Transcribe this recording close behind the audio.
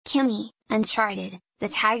Kimmy, Uncharted, The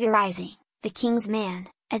Tiger Rising, The King's Man,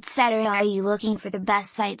 etc. Are you looking for the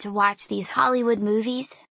best site to watch these Hollywood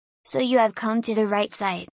movies? So you have come to the right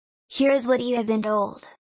site. Here is what you have been told.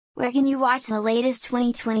 Where can you watch the latest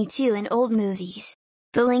 2022 and old movies?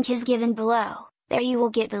 The link is given below. There you will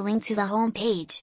get the link to the home page.